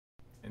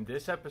In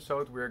this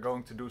episode we are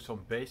going to do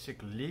some basic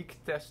leak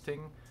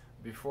testing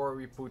before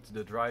we put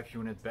the drive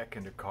unit back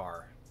in the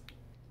car.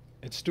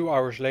 It's 2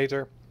 hours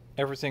later.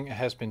 Everything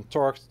has been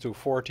torqued to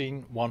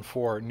 14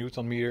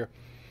 Newton meter.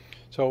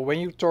 So when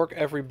you torque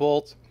every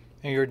bolt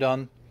and you're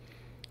done,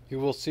 you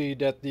will see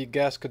that the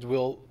gasket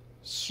will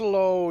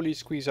slowly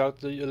squeeze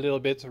out a little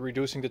bit,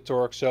 reducing the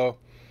torque. So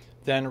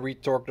then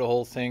retorque the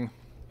whole thing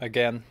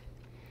again,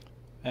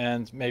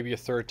 and maybe a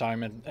third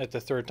time. And at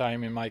the third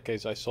time, in my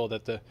case, I saw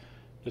that the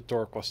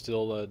torque was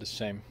still the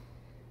same.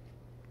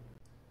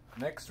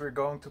 Next we're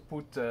going to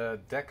put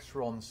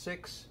Dexron VI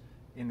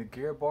in the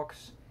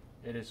gearbox.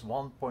 It is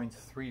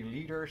 1.3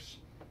 liters.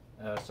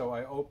 So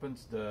I opened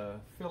the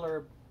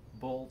filler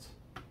bolt,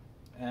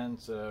 and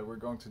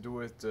we're going to do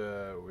it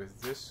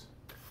with this.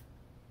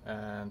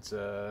 And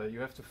you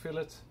have to fill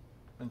it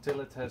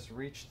until it has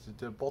reached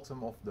the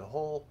bottom of the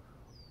hole,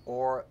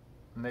 or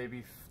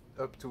maybe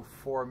up to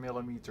 4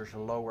 millimeters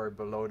lower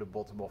below the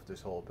bottom of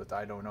this hole. But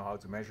I don't know how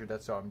to measure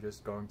that, so I'm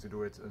just going to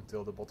do it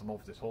until the bottom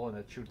of this hole, and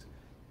it should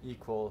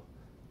equal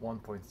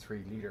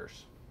 1.3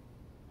 liters.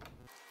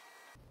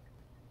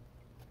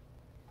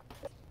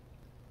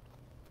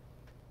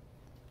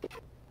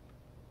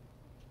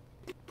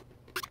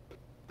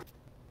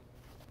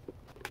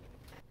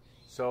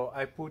 So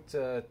I put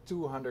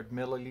 200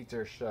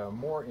 milliliters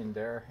more in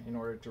there in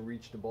order to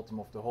reach the bottom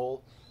of the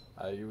hole.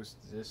 I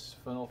used this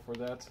funnel for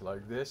that,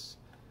 like this,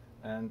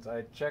 and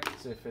I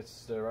checked if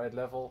it's the right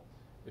level.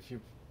 If you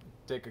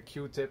take a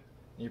Q-tip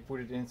and you put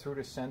it in through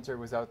the center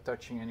without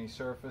touching any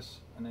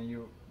surface, and then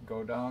you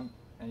go down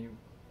and you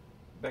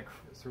back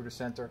through the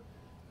center,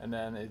 and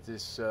then it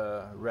is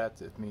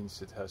red, it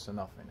means it has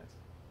enough in it.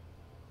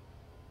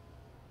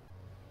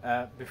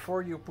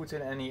 Before you put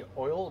in any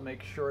oil,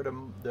 make sure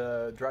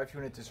the drive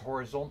unit is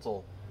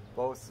horizontal,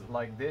 both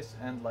like this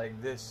and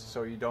like this,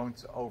 so you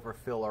don't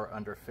overfill or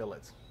underfill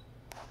it.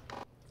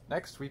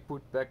 Next we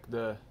put back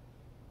the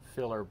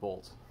filler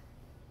bolt.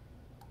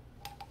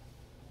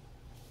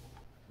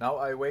 Now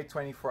I wait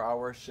 24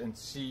 hours and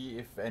see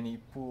if any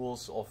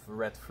pools of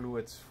red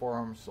fluid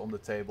forms on the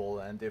table,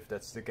 and if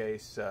that's the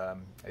case,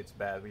 it's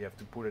bad. We have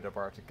to put it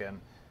apart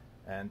again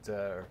and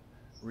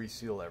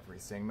reseal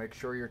everything. Make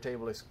sure your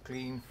table is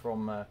clean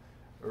from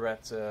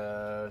red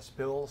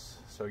spills,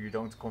 so you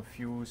don't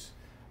confuse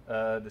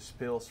the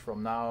spills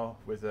from now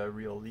with a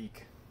real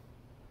leak.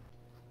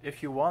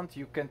 If you want,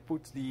 you can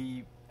put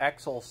the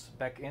axles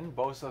back in,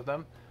 both of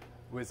them,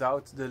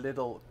 without the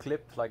little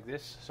clip like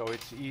this, so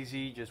it's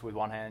easy. Just with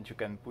one hand you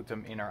can put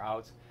them in or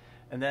out,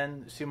 and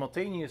then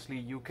simultaneously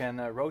you can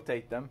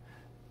rotate them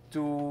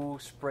to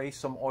spray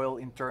some oil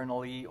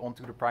internally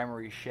onto the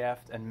primary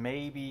shaft, and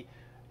maybe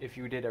if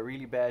you did a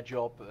really bad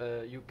job,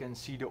 you can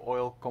see the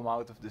oil come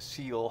out of the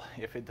seal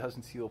if it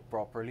doesn't seal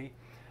properly.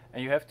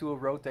 And you have to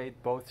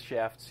rotate both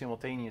shafts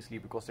simultaneously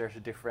because there's a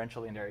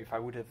differential in there. If I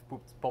would have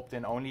popped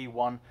in only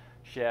one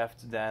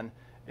shaft, then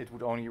it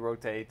would only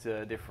rotate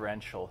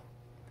differential.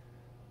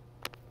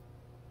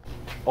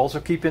 Also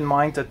keep in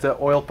mind that the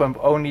oil pump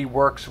only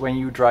works when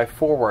you drive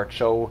forward.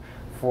 So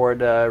for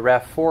the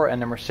RAV4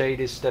 and the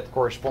Mercedes, that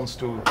corresponds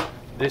to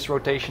this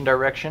rotation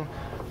direction.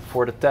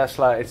 For the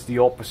Tesla, it's the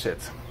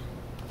opposite.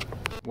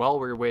 While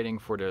we're waiting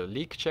for the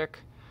leak check,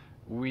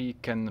 we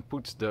can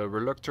put the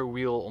reluctor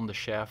wheel on the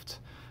shaft.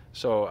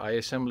 So I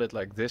assemble it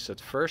like this at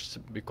first,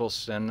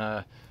 because then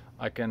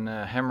I can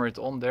hammer it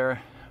on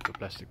there, a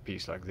plastic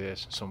piece like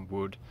this, some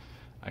wood,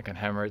 I can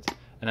hammer it,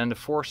 and then the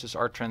forces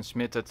are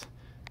transmitted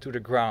to the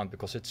ground,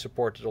 because it's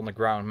supported on the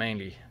ground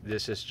mainly.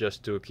 This is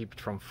just to keep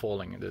it from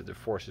falling, the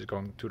force is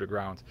going to the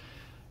ground.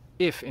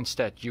 If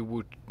instead you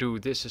would do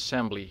this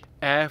assembly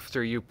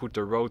after you put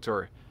the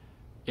rotor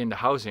in the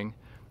housing,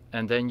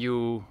 and then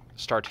you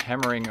start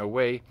hammering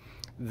away,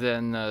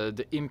 then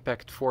the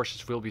impact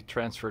forces will be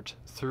transferred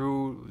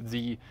through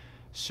the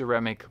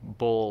ceramic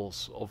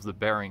balls of the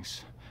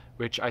bearings,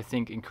 which I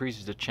think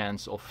increases the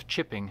chance of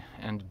chipping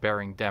and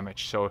bearing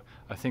damage. So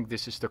I think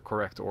this is the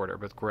correct order,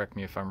 but correct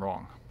me if I'm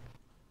wrong.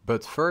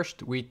 But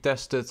first we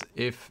tested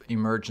if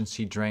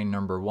emergency drain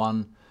number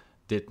 1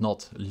 did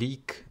not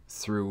leak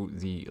through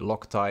the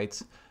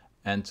Loctite,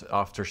 and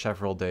after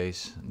several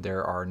days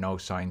there are no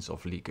signs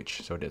of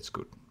leakage, so that's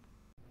good.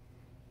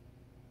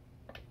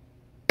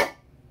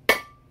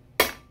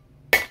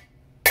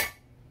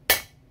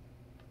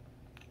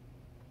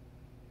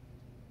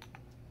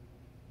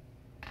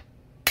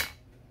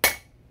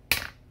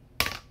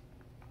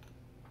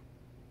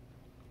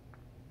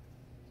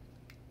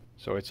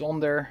 So it's on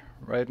there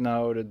right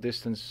now. The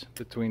distance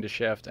between the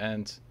shaft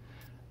and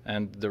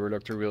the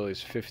reluctor wheel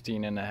is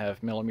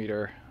 15.5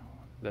 millimeter.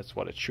 That's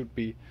what it should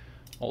be.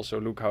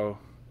 Also look how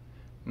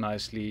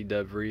nicely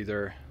the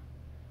breather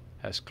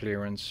has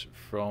clearance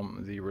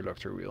from the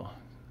reluctor wheel.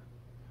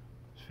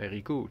 It's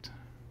very good.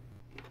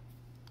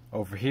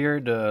 Over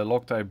here the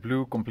Loctite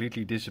blue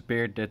completely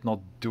disappeared, did not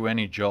do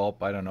any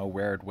job. I don't know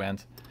where it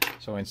went.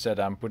 So instead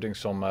I'm putting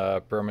some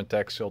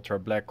Permatex Ultra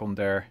Black on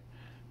there.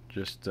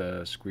 Just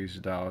squeeze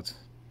it out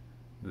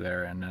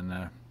there and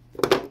then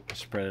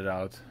spread it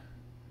out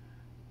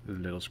with a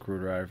little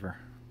screwdriver.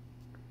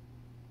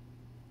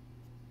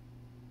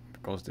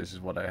 because this is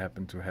what I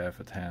happen to have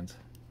at hand.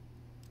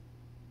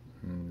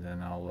 And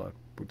then I'll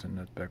put the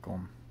nut back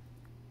on.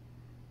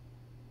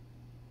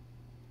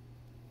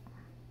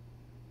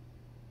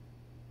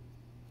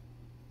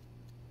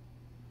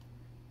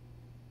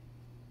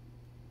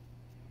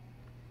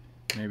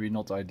 Maybe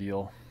not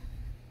ideal,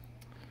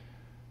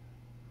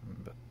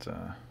 but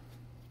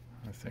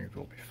I think it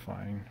will be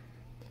fine.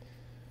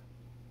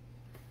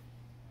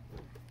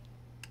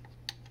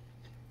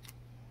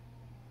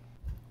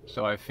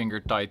 So I finger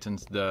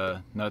tightened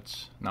the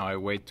nuts. Now I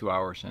wait 2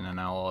 hours and then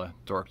I'll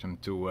torque them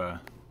to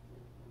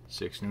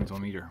 6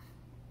 Newton meter.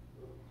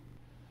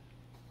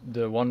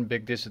 The one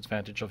big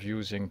disadvantage of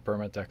using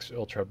Permatex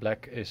Ultra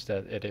Black is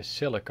that it is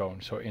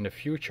silicone. So in the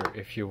future,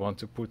 if you want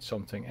to put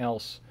something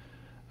else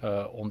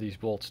on these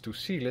bolts to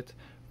seal it,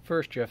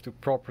 first you have to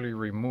properly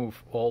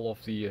remove all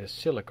of the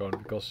silicone,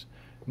 because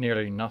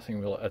nearly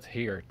nothing will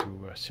adhere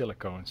to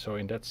silicone. So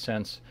in that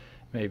sense,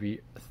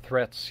 maybe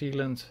thread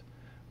sealant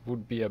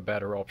would be a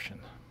better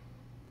option.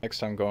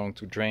 Next I'm going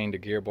to drain the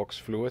gearbox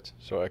fluid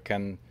so I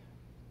can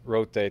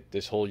rotate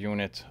this whole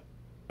unit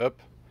up,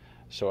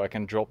 so I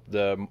can drop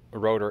the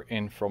rotor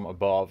in from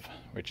above,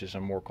 which is a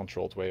more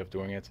controlled way of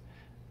doing it.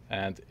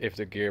 And if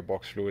the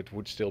gearbox fluid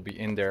would still be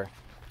in there,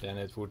 then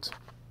it would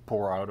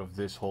pour out of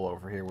this hole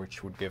over here,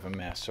 which would give a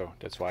mess. So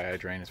that's why I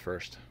drain it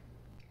first.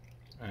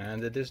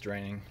 And it is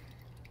draining.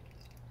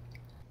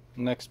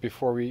 Next,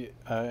 before we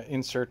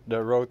insert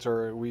the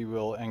rotor, we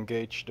will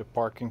engage the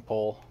parking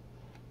pole.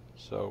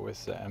 So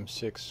with the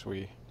M6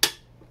 we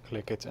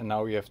click it, and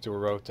now we have to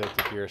rotate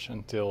the gears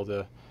until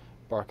the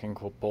parking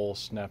pole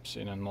snaps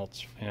in a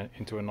notch,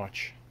 into a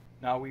notch.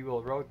 Now we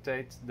will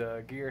rotate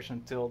the gears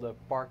until the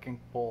parking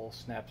pole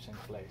snaps in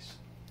place.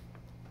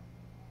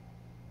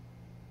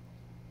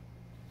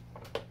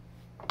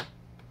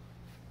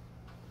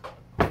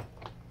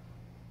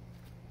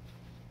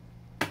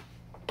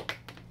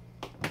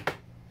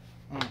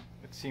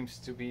 Seems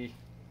to be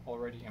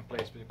already in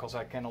place because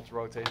I cannot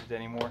rotate it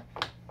anymore.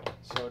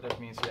 So that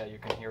means, yeah, you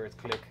can hear it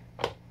click.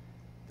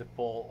 The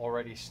pole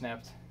already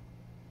snapped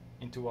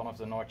into one of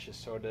the notches,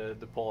 so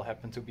the pole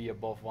happened to be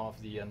above one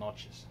of the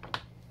notches.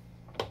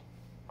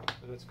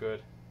 So that's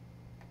good.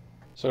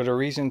 So the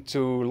reason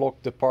to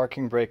lock the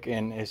parking brake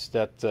in is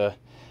that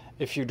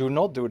if you do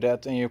not do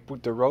that and you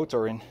put the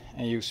rotor in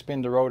and you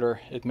spin the rotor,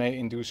 it may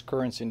induce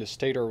currents in the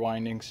stator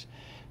windings,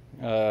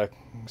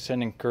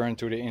 sending current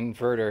to the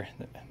inverter,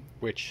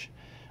 which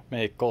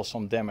may cause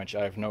some damage.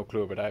 I have no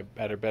clue, but I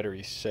bet the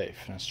battery is safe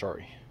and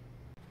sorry.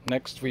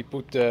 Next we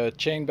put the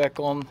chain back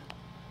on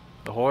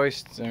the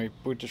hoist, and we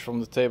put this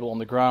from the table on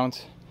the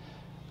ground,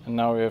 and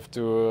now we have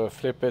to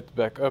flip it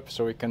back up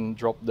so we can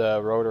drop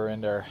the rotor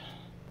in there.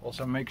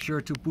 Also make sure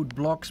to put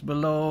blocks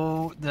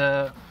below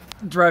the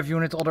drive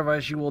unit,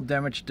 otherwise you will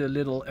damage the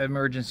little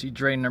emergency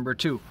drain number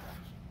 2.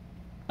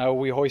 Now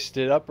we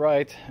hoisted it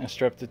upright and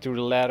strapped it to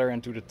the ladder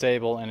and to the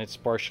table, and it's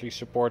partially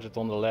supported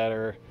on the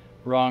ladder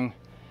rung,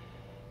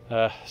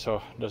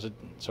 so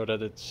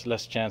that it's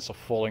less chance of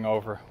falling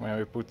over when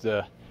we put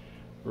the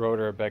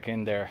rotor back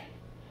in there.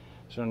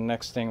 So the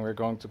next thing, we're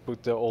going to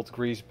put the old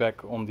grease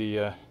back on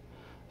the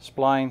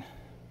spline.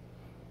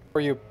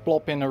 Before you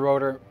plop in the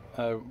rotor,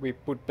 we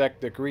put back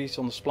the grease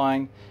on the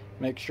spline,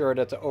 make sure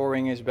that the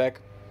O-ring is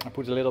back. I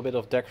put a little bit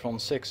of Dexron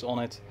VI on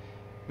it,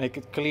 make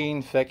it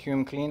clean,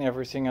 vacuum clean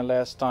everything a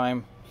last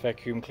time,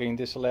 vacuum clean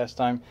this a last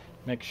time,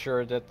 make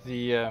sure that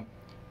the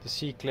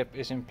C-clip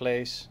is in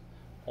place,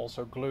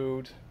 also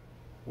glued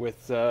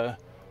with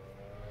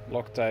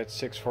Loctite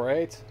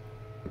 648.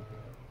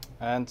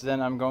 And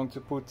then I'm going to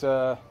put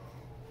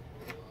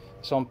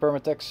some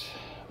Permatex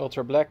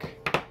Ultra Black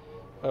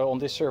on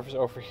this surface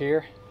over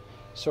here,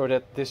 so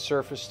that this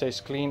surface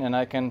stays clean and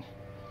I can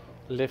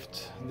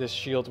lift this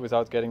shield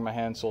without getting my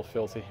hands all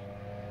filthy.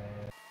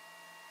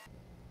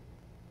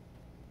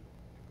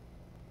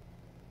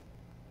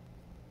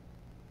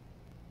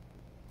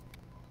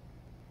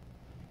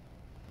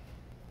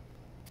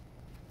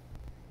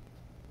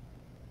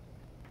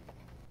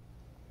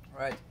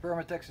 Right,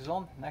 Permatex is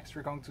on. Next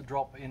we're going to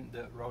drop in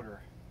the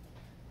rotor.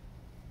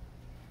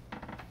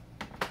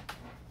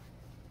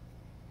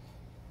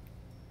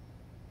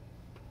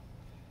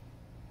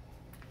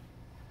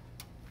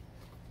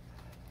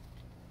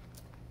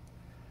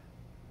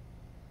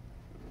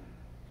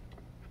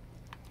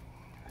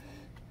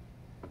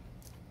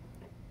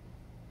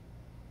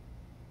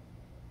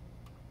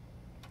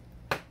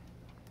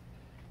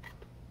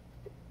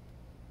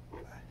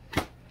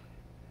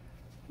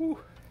 Whew.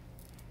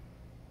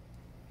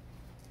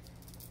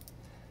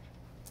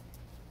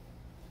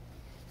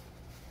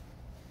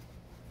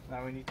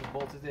 Now we need to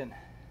bolt it in.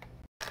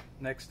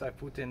 Next I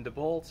put in the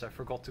bolts. I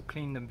forgot to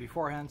clean them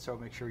beforehand, so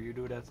make sure you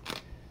do that.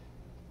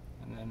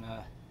 And then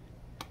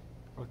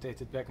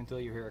rotate it back until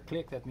you hear a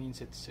click. That means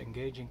it's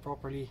engaging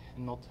properly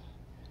and not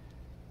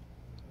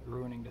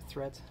ruining the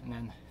thread. And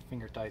then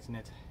finger tighten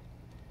it.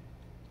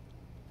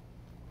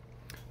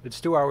 It's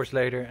 2 hours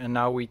later, and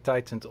now we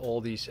tightened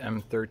all these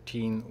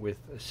M13 with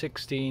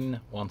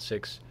 16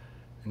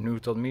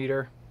 Newton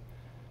meter.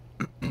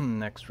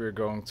 Next we're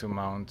going to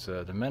mount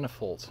the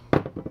manifold.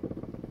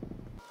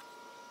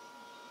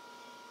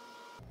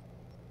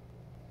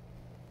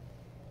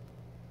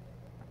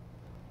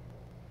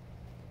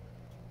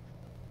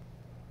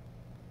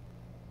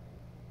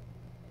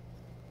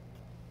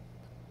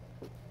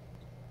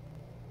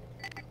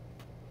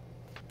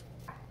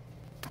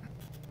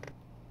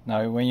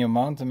 Now when you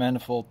mount the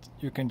manifold,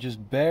 you can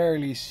just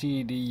barely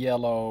see the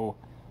yellow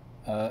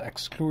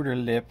excluder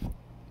lip.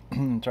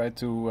 Try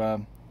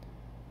to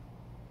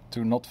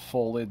not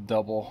fold it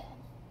double.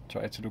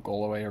 Try to look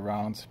all the way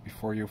around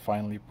before you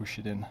finally push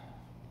it in.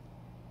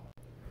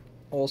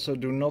 Also,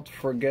 do not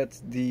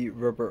forget the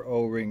rubber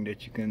O-ring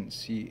that you can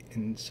see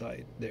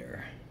inside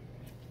there.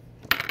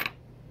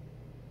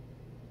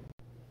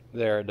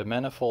 There, the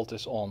manifold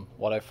is on.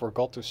 What I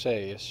forgot to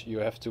say is you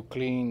have to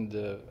clean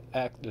the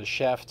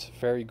shaft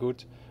very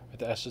good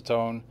with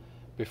acetone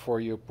before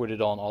you put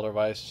it on,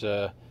 otherwise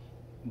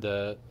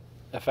the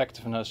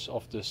effectiveness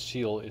of the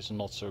seal is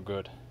not so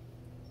good.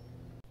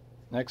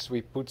 Next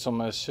we put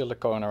some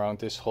silicone around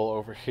this hole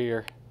over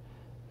here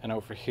and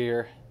over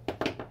here,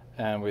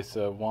 and with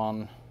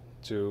 1,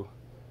 2,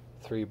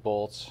 3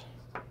 bolts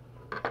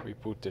we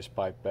put this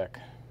pipe back.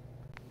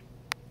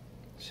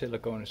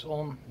 Silicone is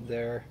on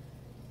there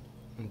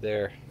and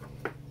there.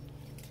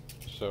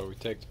 So we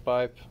take the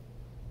pipe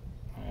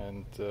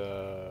and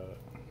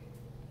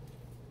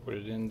put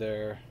it in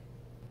there.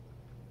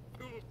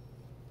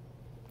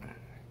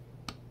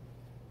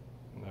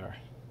 There.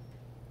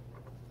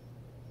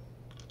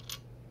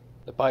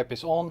 The pipe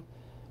is on,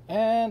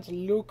 and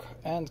look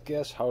and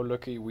guess how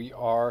lucky we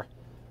are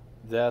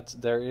that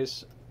there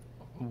is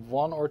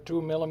 1 or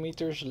 2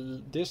 millimeters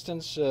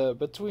distance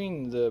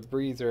between the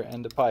breather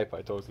and the pipe.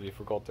 I totally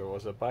forgot there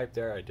was a pipe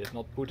there. I did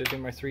not put it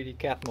in my 3D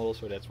CAD model,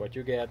 so that's what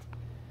you get.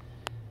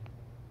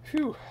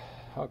 Phew.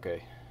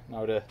 Okay,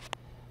 now the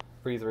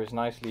breather is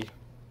nicely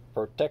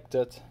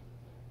protected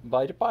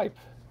by the pipe,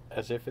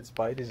 as if it's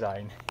by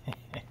design.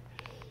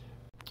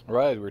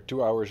 Right, we're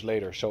 2 hours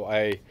later, so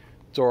I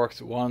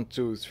torqued 1,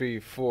 2, 3,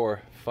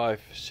 4,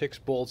 5, 6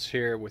 bolts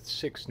here with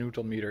 6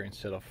 Newton meter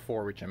instead of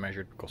 4, which I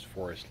measured because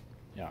 4 is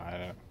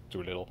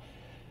too little.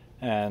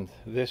 And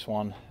this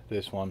one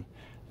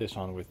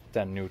with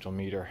 10 Newton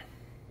meter.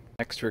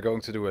 Next we're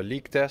going to do a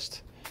leak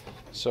test.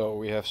 So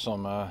we have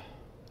some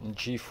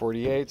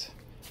G48,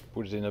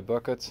 put it in a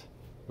bucket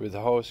with the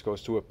hose,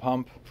 goes to a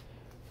pump,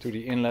 to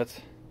the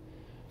inlet,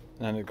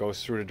 and it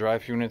goes through the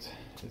drive unit.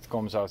 It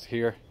comes out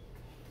here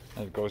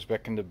and it goes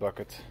back in the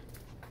bucket.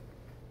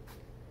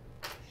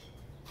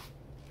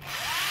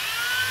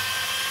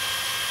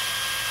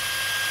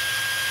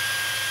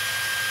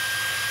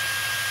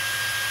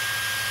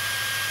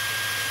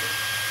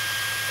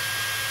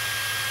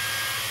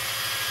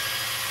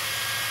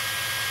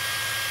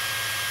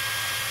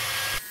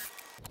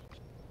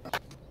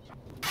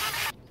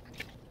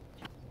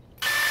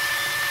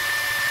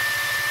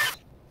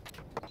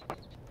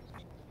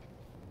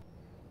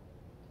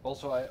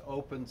 Also, I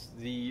opened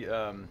the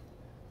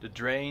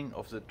drain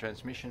of the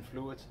transmission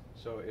fluid,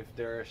 so if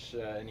there's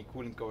any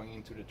coolant going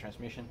into the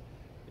transmission,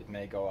 it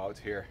may go out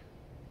here.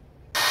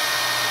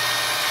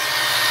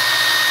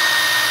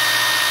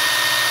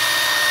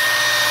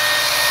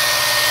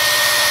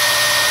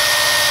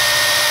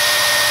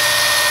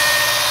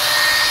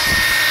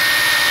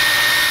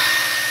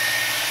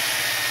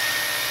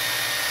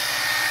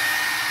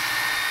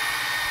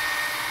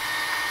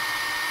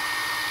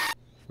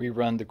 We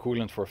run the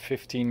coolant for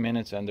 15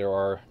 minutes and there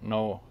are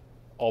no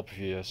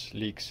obvious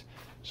leaks.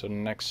 So the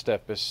next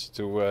step is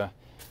to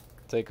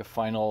take a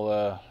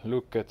final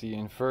look at the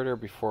inverter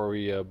before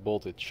we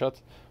bolt it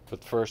shut.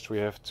 But first we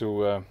have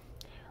to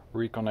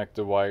reconnect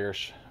the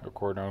wires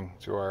according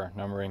to our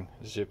numbering,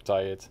 zip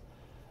tie it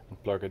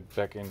and plug it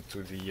back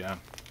into the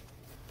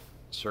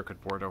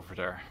circuit board over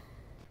there.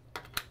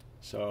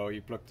 So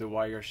you plug the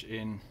wires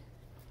in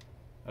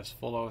as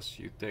follows.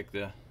 You take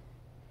the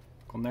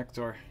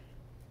connector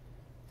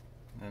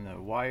and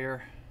a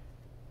wire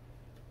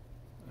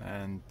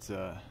and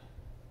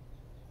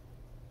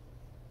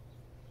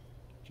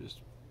just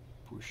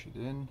push it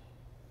in.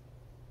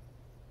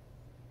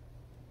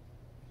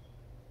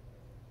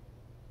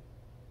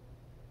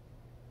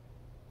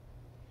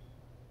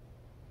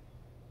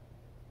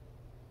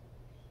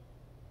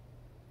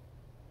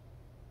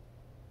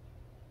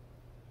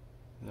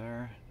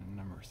 There, and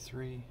number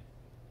 3.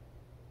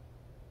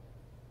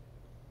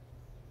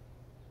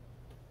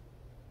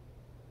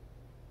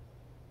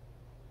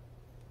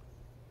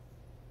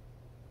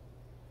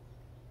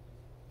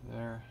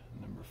 There,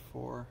 number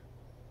 4.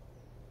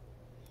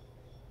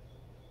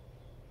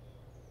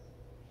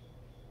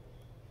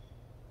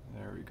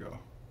 There we go.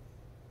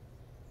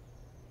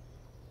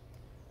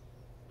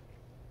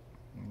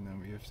 And then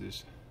we have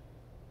this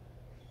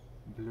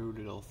blue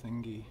little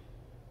thingy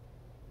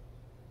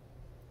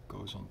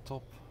goes on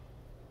top.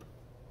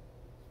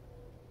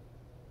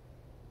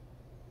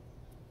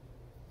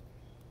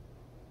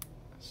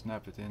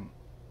 Snap it in.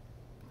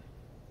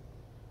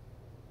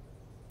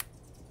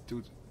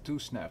 Two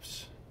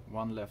snaps.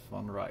 One left,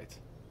 one right.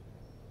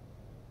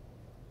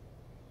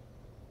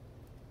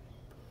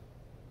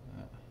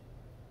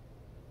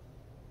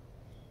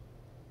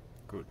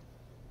 Good.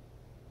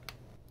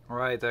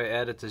 Alright, I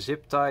added the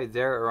zip tie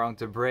there around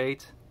the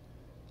braid.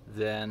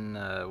 Then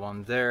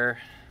one there.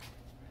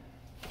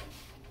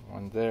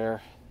 One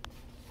there.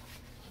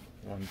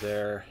 One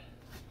there.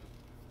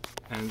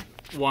 And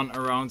one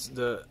around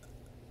the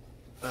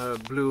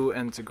blue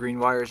and the green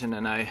wires, and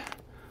then I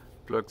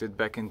plugged it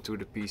back into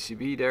the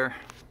PCB there.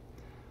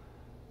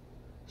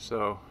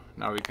 So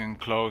now we can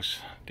close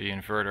the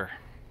inverter.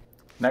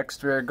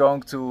 Next we're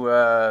going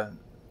to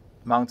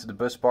mount the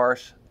bus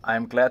bars.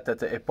 I'm glad that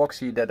the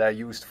epoxy that I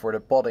used for the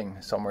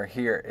podding somewhere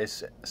here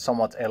is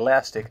somewhat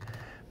elastic,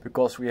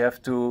 because we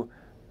have to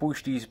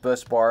push these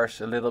bus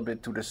bars a little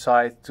bit to the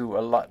side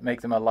to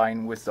make them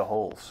align with the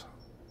holes.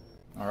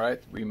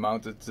 Alright, we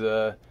mounted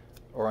the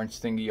orange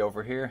thingy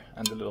over here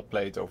and the little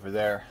plate over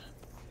there.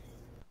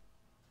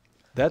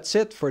 That's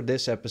it for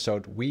this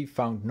episode. We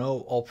found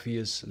no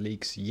obvious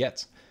leaks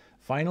yet.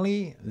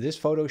 Finally, this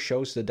photo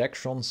shows the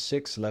Dexron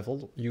VI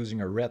level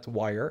using a red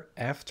wire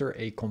after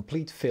a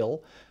complete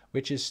fill,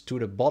 which is to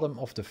the bottom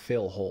of the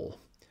fill hole.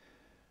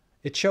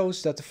 It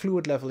shows that the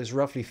fluid level is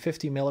roughly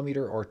 50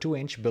 mm or 2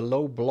 inch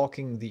below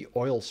blocking the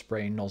oil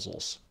spray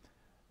nozzles.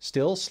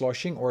 Still,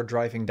 sloshing or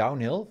driving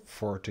downhill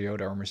for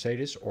Toyota or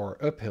Mercedes, or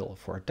uphill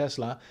for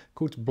Tesla,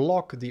 could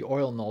block the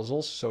oil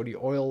nozzles, so the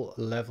oil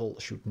level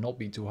should not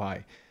be too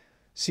high.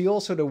 See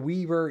also the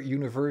Weber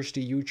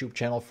University YouTube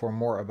channel for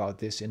more about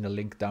this in the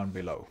link down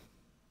below.